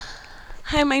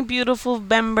Hi, my beautiful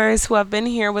members who have been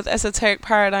here with Esoteric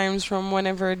Paradigms from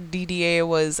whenever DDA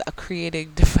was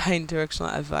creating Divine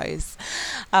Directional Advice.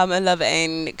 I love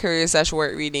and career slash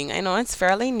work reading. I know it's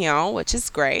fairly new, which is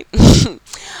great,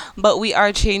 but we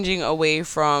are changing away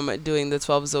from doing the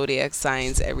 12 zodiac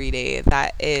signs every day.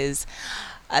 That is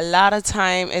a lot of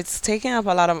time. It's taking up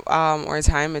a lot of our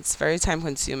time. It's very time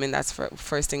consuming. That's for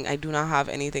first thing. I do not have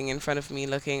anything in front of me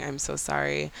looking. I'm so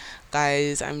sorry,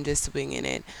 guys. I'm just winging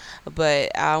it.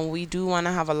 But we do want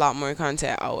to have a lot more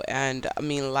content out. And I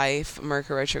mean, life,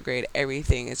 Mercury retrograde,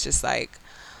 everything. It's just like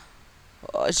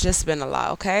it's just been a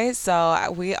lot. Okay,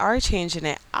 so we are changing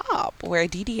it up. Where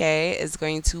DDA is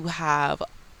going to have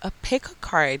a pick a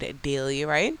card daily,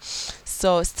 right?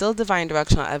 So still divine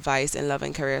directional advice in love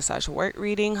and career slash work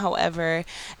reading. However,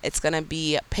 it's gonna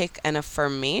be pick an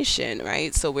affirmation,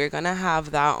 right? So we're gonna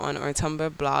have that on our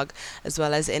Tumblr blog as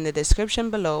well as in the description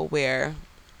below where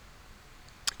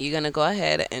you're gonna go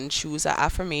ahead and choose an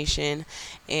affirmation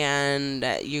and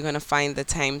you're gonna find the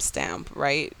timestamp,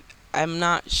 right? I'm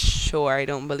not sure. I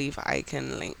don't believe I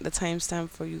can link the timestamp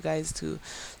for you guys to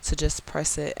just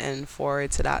press it and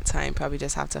forward to that time. Probably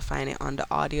just have to find it on the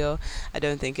audio. I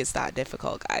don't think it's that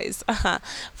difficult, guys.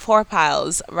 Four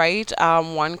piles, right?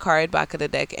 One card back of the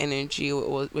deck energy,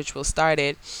 which will start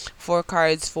it. Four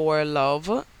cards for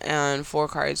love and four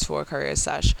cards for career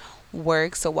slash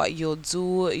work. So what you'll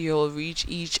do, you'll reach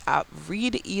each app,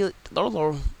 read each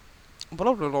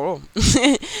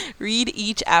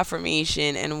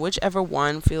affirmation, and whichever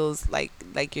one feels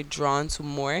like you're drawn to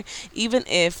more, even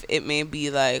if it may be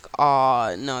like,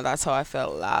 oh no, that's how I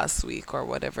felt last week or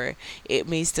whatever, it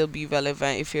may still be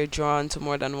relevant. If you're drawn to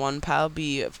more than one pile,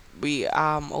 be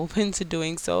open to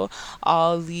doing so.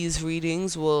 All these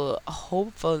readings will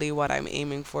hopefully, what I'm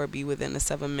aiming for, be within a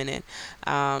 7 minute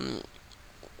um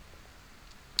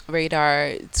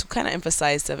radar to kind of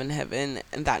emphasize seven heaven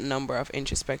and that number of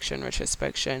introspection,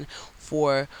 retrospection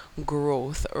for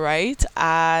growth, right?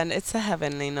 And it's a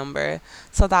heavenly number.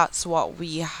 So that's what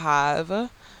we have.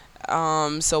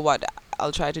 So what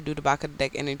I'll try to do the back of the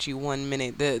deck energy 1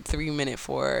 minute, the 3 minute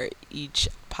for each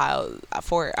pile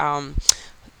for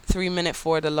 3 minute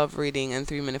for the love reading and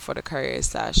 3 minute for the career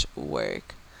slash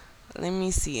work. Let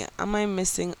me see. Am I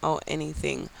missing out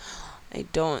anything? I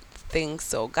don't think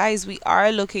so. Guys, we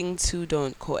are looking to,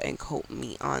 don't quote and quote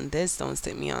me on this, don't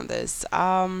stick me on this.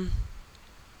 To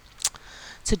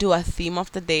do a theme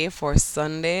of the day for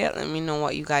Sunday. Let me know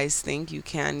what you guys think. You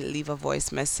can leave a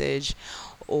voice message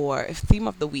or a theme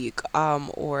of the week,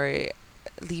 or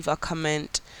leave a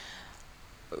comment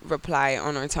reply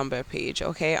on our Tumblr page,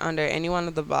 okay? Under any one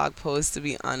of the blog posts, to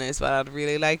be honest, but I'd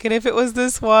really like it if it was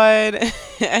this one.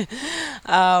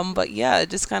 But yeah,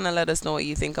 just kind of let us know what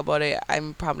you think about it.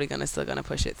 I'm probably gonna still gonna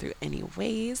push it through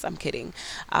anyways. I'm kidding.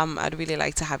 I'd really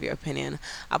like to have your opinion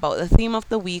about the theme of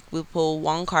the week. We'll pull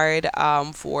one card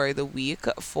for the week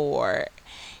for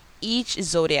each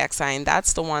zodiac sign.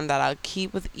 That's the one that I'll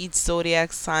keep with each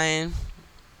zodiac sign,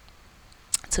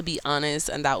 to be honest,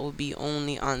 and that will be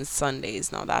only on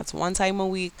Sundays. Now that's one time a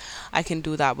week. I can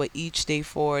do that, but each day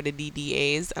for the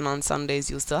DDAs, and on Sundays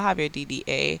you'll still have your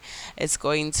DDA. It's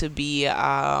going to be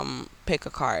pick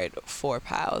a card, four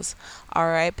piles. All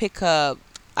right, pick up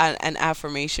an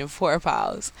affirmation, four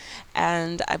piles,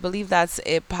 and I believe that's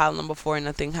it. Pile number four,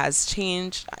 nothing has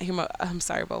changed. I'm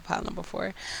sorry about pile number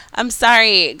four. I'm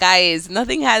sorry, guys.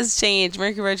 Nothing has changed.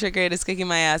 Mercury retrograde is kicking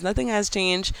my ass. Nothing has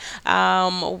changed.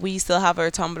 We still have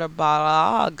our Tumblr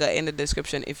blog in the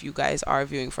description if you guys are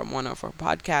viewing from one of our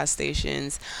podcast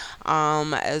stations,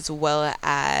 as well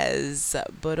as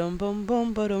boom, boom,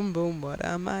 boom, boom, boom. What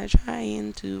am I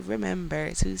trying to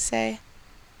remember to say?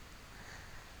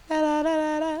 Da, da, da,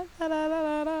 da, da, da,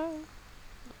 da, da.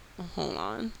 Hold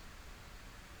on.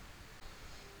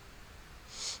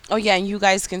 Oh yeah, and you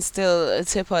guys can still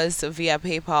tip us via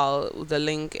PayPal. The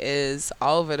link is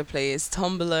all over the place.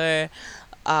 Tumblr,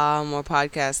 or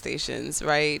podcast stations,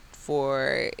 right?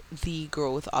 For the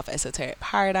growth of esoteric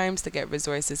paradigms, to get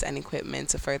resources and equipment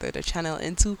to further the channel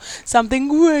into something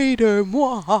greater.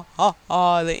 Mwahaha.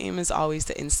 The aim is always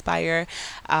to inspire,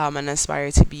 and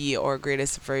aspire to be our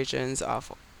greatest versions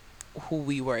of who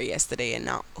we were yesterday and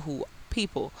not who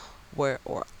people were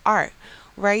or are.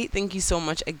 Right? Thank you so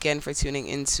much again for tuning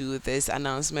into this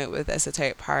announcement with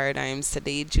Esoteric Paradigms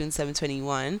today, June 7,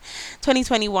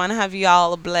 2021. Have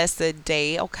y'all a blessed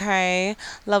day, okay?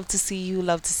 Love to see you.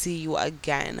 Love to see you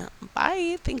again.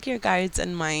 Bye. Think your guides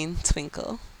and mine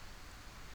twinkle.